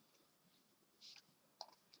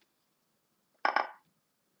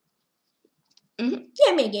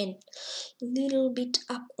 Yeah, me again. A little bit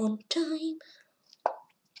up on time.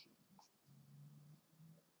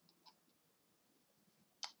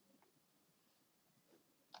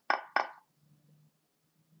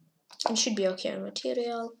 It should be okay on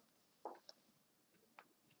material.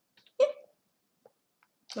 Yeah.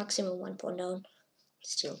 Maximum 1 pawn down.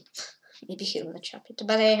 Still, maybe he'll match up it.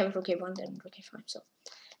 But I have rook a1 and rook a5, so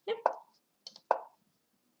yeah.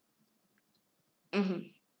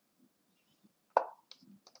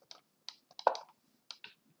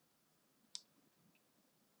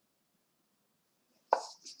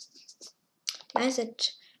 Nice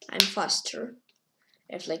that I'm faster.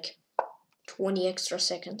 I have like 20 extra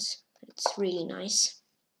seconds. It's really nice,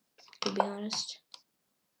 to be honest.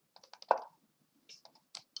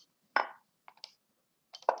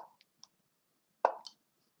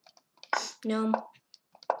 No.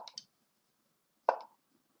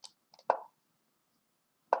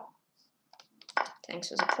 Thanks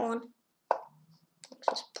for the pawn. Thanks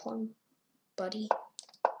for the pawn, buddy.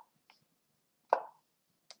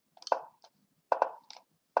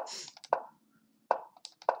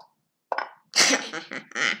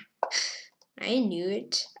 I knew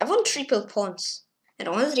it. I want triple pawns. And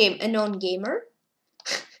honestly, I'm a non-gamer.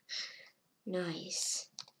 Nice.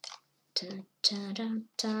 That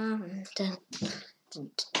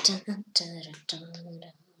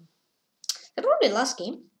will be the last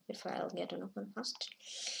game, if I'll get an open fast.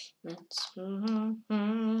 Let's... I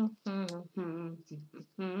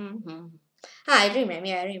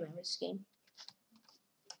remember this game.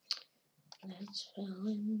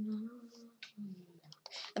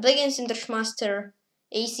 I play against International Grandmaster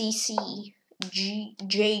ACC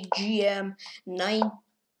JGM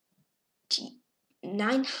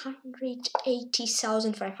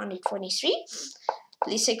 980,543.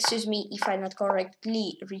 Please excuse me if I not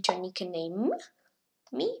correctly return nickname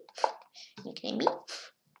me. Okay,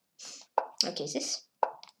 this.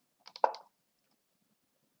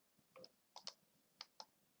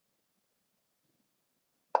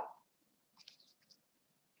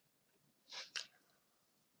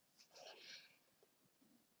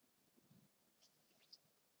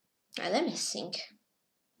 Let me think.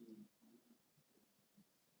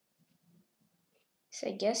 So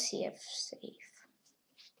I guess he have safe.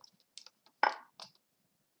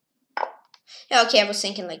 Yeah, okay, I was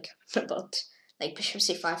thinking like about like bishop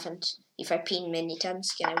c5, and if I pin many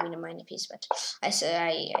times, can I win a minor piece? But I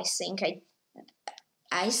think,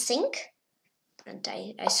 and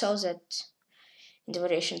I saw that in the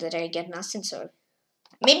variation that I get nothing. So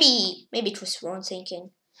maybe it was wrong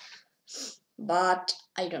thinking, but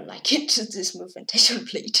I don't like it. This movement, I don't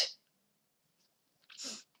play it.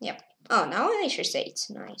 Yep. Oh, now I should say it's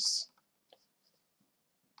nice.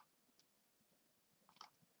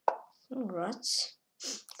 Alright.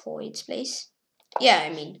 For its place. Yeah, I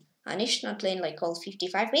mean, Anish not playing like all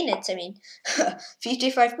 55 minutes. I mean,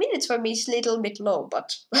 55 minutes for me is a little bit low,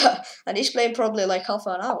 but Anish playing probably like half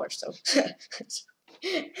an hour, so it's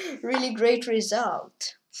really great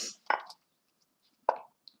result.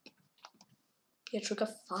 Rook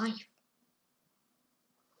f5.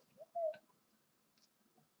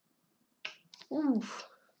 Oof.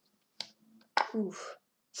 Oof.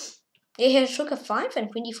 Yeah, here's rook f5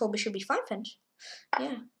 and queen d4, bishop b5, and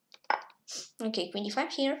yeah. Okay, queen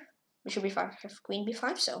d5 here, bishop b5, have queen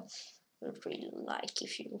b5, so I would really like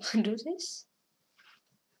if you do this.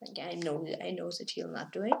 Like, I know that he'll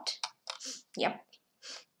not do it. Yep.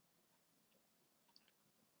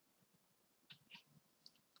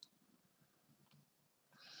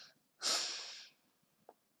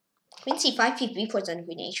 Queen c5, if b4, then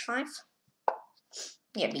queen h5.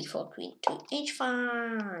 Yeah, b4, queen to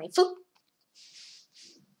h5. Ooh.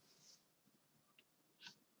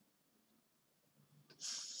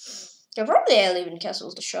 Yeah, probably I'll even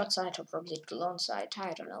castle the short side or probably the long side.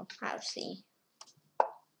 I don't know. I'll see.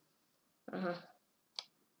 Now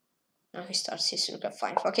he starts his rook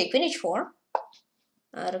f5. Okay, queen h4.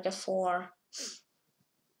 Rook f4.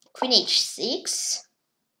 Queen h6.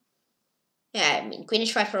 Yeah, I mean, queen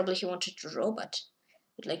h5 probably he wanted to draw, but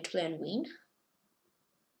would like to play and win.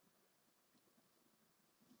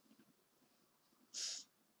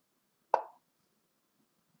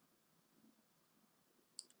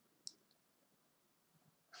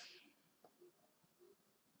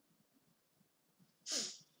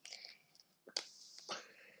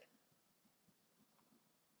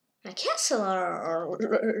 A castle or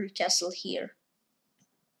castle here?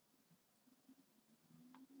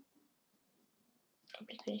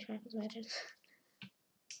 Probably queen h5 is better.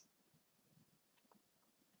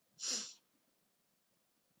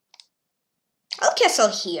 I'll castle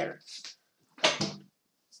here. I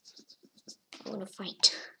wanna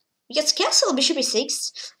fight. Because castle, bishop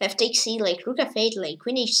e6, f takes c, like rook f8, like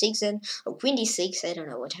queen h6, and or queen d6. I don't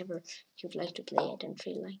know, whatever you'd like to play. I don't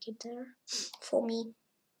really like it there for me.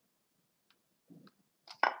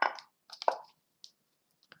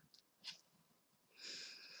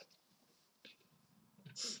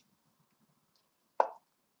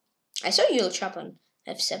 I saw you'll chop on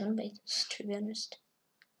f7, but to be honest,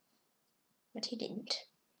 but he didn't.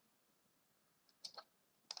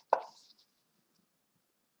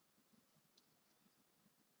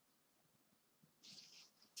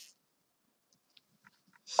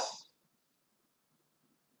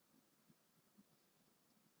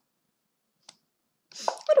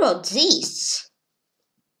 What about these?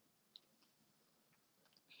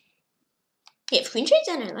 Yeah, queen trade,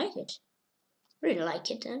 then I like it. Really like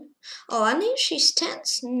it then. Oh, Anish is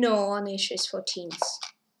 10s? No, Anish is 14s.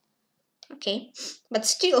 Okay, but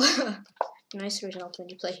still, nice result when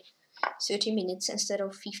you play 30 minutes instead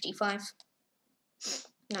of 55.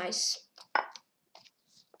 Nice.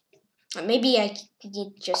 Maybe I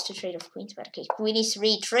need just to trade off queens, but okay, queen is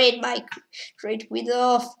trade my trade queen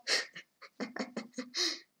off.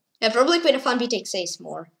 Yeah, probably queen of 1 takes ace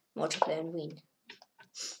more to play and win.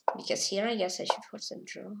 Because here I guess I should force a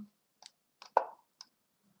draw.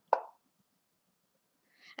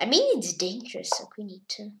 I mean, it's dangerous, so we need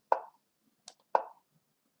to.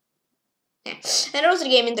 Yeah. And also the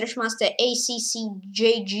game International Grandmaster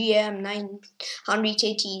ACCJGM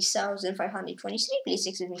 980,523. Please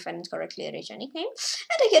excuse me if I didn't correctly arrange a nickname.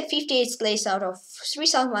 And I get 58th place out of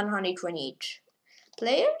 3,128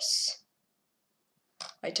 players.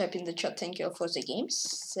 I type in the chat, thank you all for the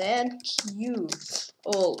games. Thank you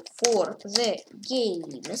all for the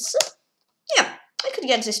games. Yeah, I could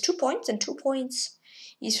get this 2 points, and 2 points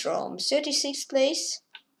is from 36th place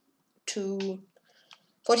to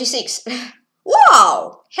 46.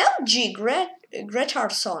 Wow! Helgi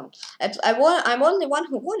Gretarsson. I'm only one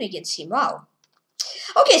who won against him. Wow.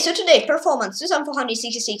 Okay, so today, performance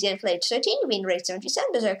 2,466 and played 13, win rate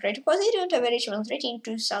 77, berserk rate positive, average 13,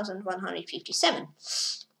 2,157.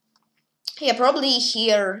 Yeah, probably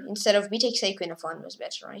here instead of b takes a queen f1 was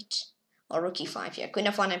better, right? Or rook e5. Yeah, queen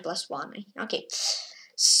f1 and +1. Okay.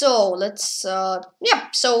 So let's yeah.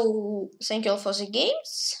 So thank you all for the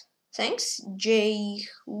games. Thanks, Jay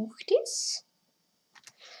Huchtis.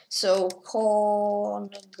 So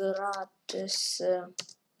congrats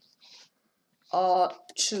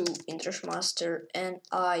to International and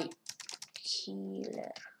I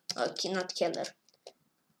Killer. Okay, not Killer.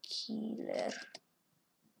 Killer.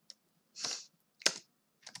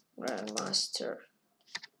 Grandmaster.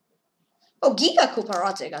 Oh, Giga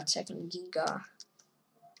Kuparate got second. Giga.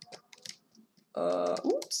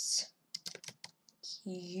 Oops.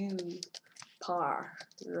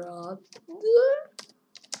 Kuparate.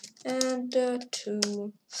 And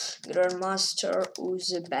to Grandmaster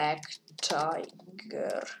Uzbek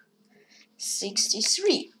Tiger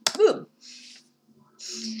 63. Boom.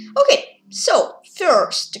 Okay, so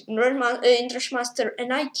first International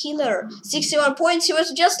and I Killer 61 points. He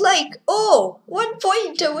was just like 1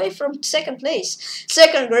 point away from second place.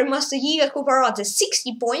 Second Grandmaster Giga Kuparate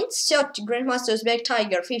 60 points. Third Grandmaster Uzbek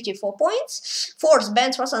Tiger 54 points. Fourth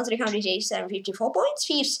Ben 1387 54 points.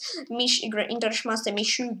 Fifth International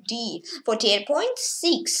Mishu D 48 points.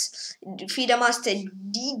 Sixth FIDE Master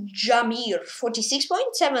D Jamir 46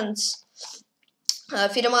 points. Seventh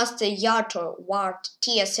FIDE Master Yato Wart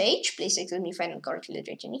TSH, please excuse me if I don't correctly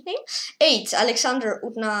read your nickname. 8th Alexander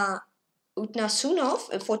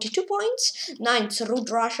Utnasunov 42 points. 9th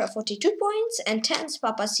Rudrasha 42 points. And 10th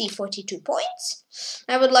Papa C 42 points.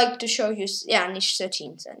 I would like to show you, yeah, Nish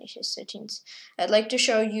 13th. Nish is 13th. I'd like to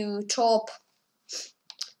show you top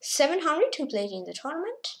 700 who played in the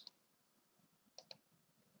tournament.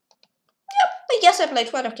 Yep, I guess I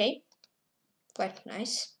played quite okay. Quite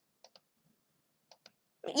nice.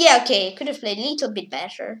 Yeah, okay, I could have played a little bit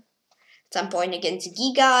better. At some point against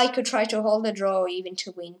Giga, I could try to hold the draw, even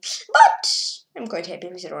to win. But I'm quite happy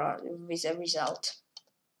with the result.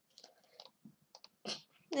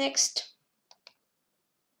 Next.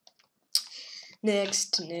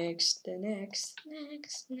 Next.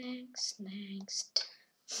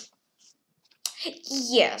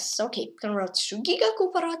 Yes, okay. Congrats to Giga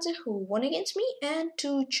Kuparate, who won against me, and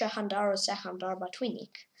to Chahandar Batumi.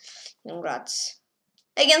 Congrats.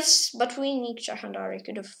 Against Batumi, Chahandar, I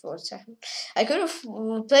could have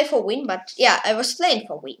played for win, but yeah, I was playing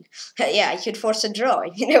for win. Yeah, I could force a draw.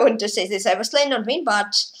 You know what to say this. I was playing on win,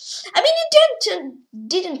 but I mean it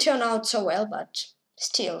didn't turn out so well, but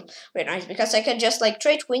still very nice because I can just like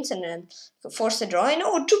trade wins and then force a draw. I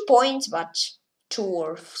know 2 points, but 2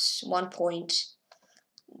 or 1 point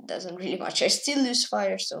doesn't really much. I still lose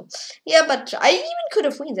fire, so yeah, but I even could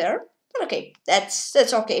have win there. But okay, that's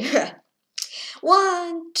okay.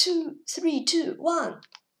 1, 2, 3, 2, 1.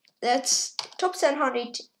 That's top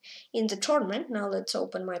 700 in the tournament. Now let's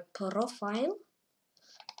open my profile.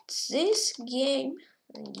 This game,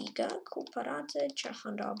 Giga Kuparate,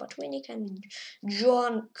 Chahandar Batwinik, and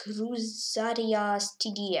John Cruzarias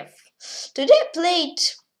TDF. Today I played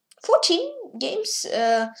 14 games,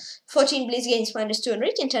 14 Blitz games -2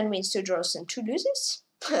 unrated, 10 wins, 2 draws, and 2 losses.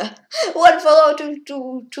 1 follow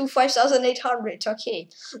to 5,800. Okay.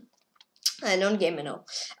 Non-game now.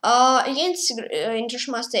 Against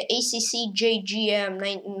International ACC JGM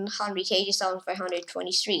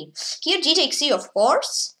 980,523. Here G takes C, of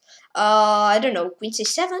course. I don't know, Queen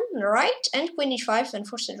C7, right? And Queen E5 and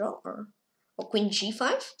force a draw, or Queen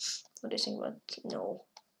G5. What do you think about no?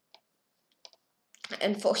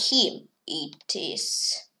 And for him, it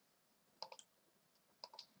is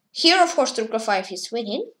here. Of course, Rook F5 is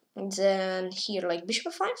winning. And then here, like Bishop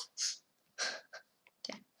F5.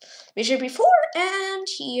 Bishop e4, and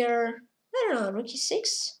here, I don't know, Rook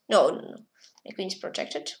e6. No. The queen is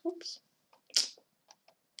protected. Oops.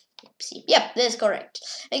 Oopsie. Yep, that's correct.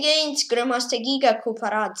 Against Grandmaster Giga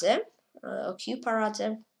Kuparate.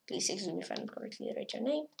 Please excuse me if I don't correctly write your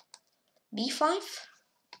name. b5.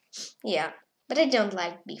 Yeah, but I don't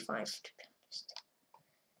like b5 to be honest.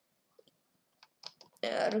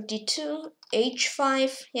 Rook d2,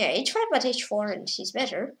 h5, yeah, h5, but h4, and he's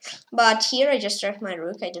better. But here I just dragged my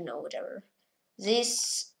rook, I don't know, whatever.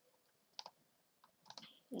 This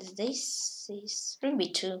rook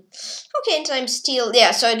b2. Okay, and I'm still,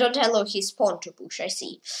 yeah, so I don't allow his pawn to push, I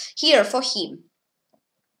see. Here, for him,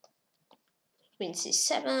 queen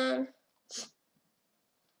c7.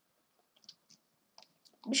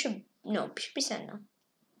 Bishop b7 now.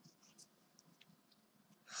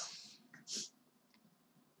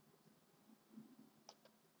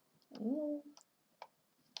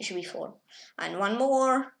 Bishop e4, and one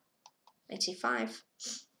more. Knight c5.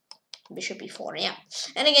 Bishop e4, yeah.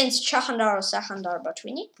 And against Chahandar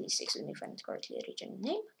Batumi, please excuse me if I didn't correctly read your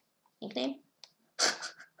name. Nickname?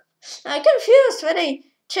 I'm confused when I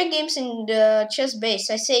check games in the chess base.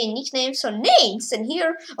 I say nicknames or names, and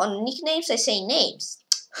here on nicknames I say names.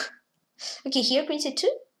 Okay, here Queen C2.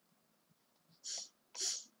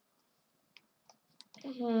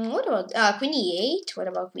 What about Queen E8? What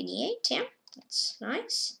about Queen E8? Yeah, that's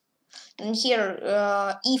nice. And here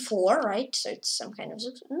E4, right? So it's some kind of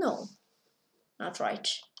no, not right.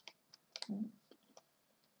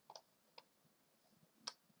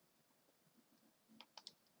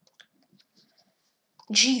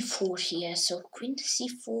 G4 here, so Queen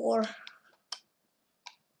C4.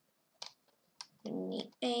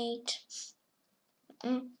 Queen E8.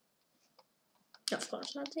 Of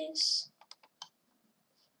course not this.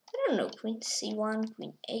 I don't know, Queen C1,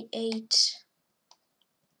 Queen A8,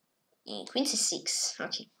 Queen C6,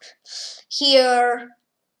 okay. Here,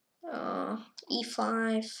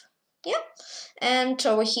 E5, yeah. And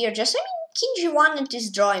over here, just, King G1 and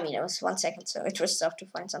this draw, it was 1 second, so it was tough to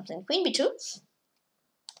find something. Queen B2.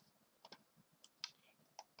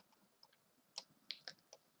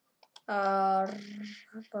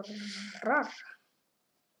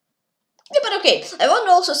 Yeah, but okay, I won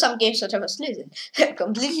also some games that I was losing.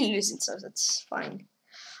 Completely losing, so that's fine.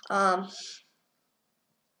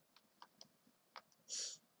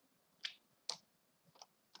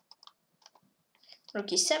 Rook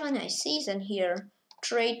E7, I see, and here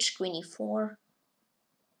trade Queen E4.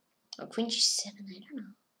 Oh, Queen G7, I don't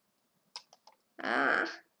know.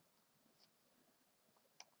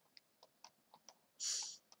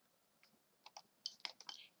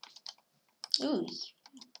 Ooh,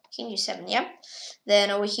 King G7, yep.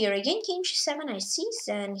 Then over here again, King G7, I see,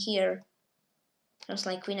 and here sounds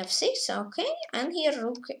like Queen F6, okay, and here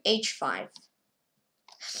Rook H5.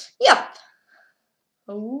 Yep.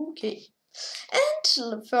 Okay.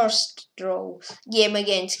 And first draw game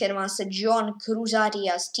against Grandmaster John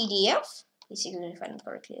Cruzarias TDF. Basically, if I'm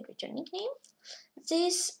correctly written nickname.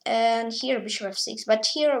 This and here Bishop F6, but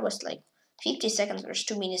here was like 50 seconds versus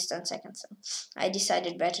 2 minutes 10 seconds, so I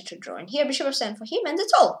decided better to draw. And here Bishop F7 for him, and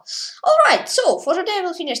that's all. Alright, so for today I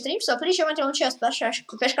will finish stream, so please join me on chess my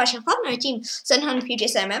team 700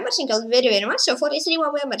 PGSI members, thank you very very much. So for this 3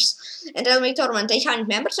 more members, and I'll make tournament 800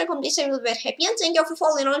 members, so come this I will be very happy, and thank you for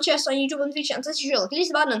following on chess on YouTube and Twitch, and as usual, click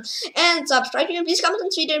the button and subscribe to me, please comment on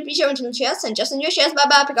Twitter, please join me on chess, and just enjoy chess, bye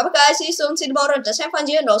bye, pick up guys, see you soon, see you tomorrow, just have fun,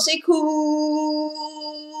 and I'll say cool.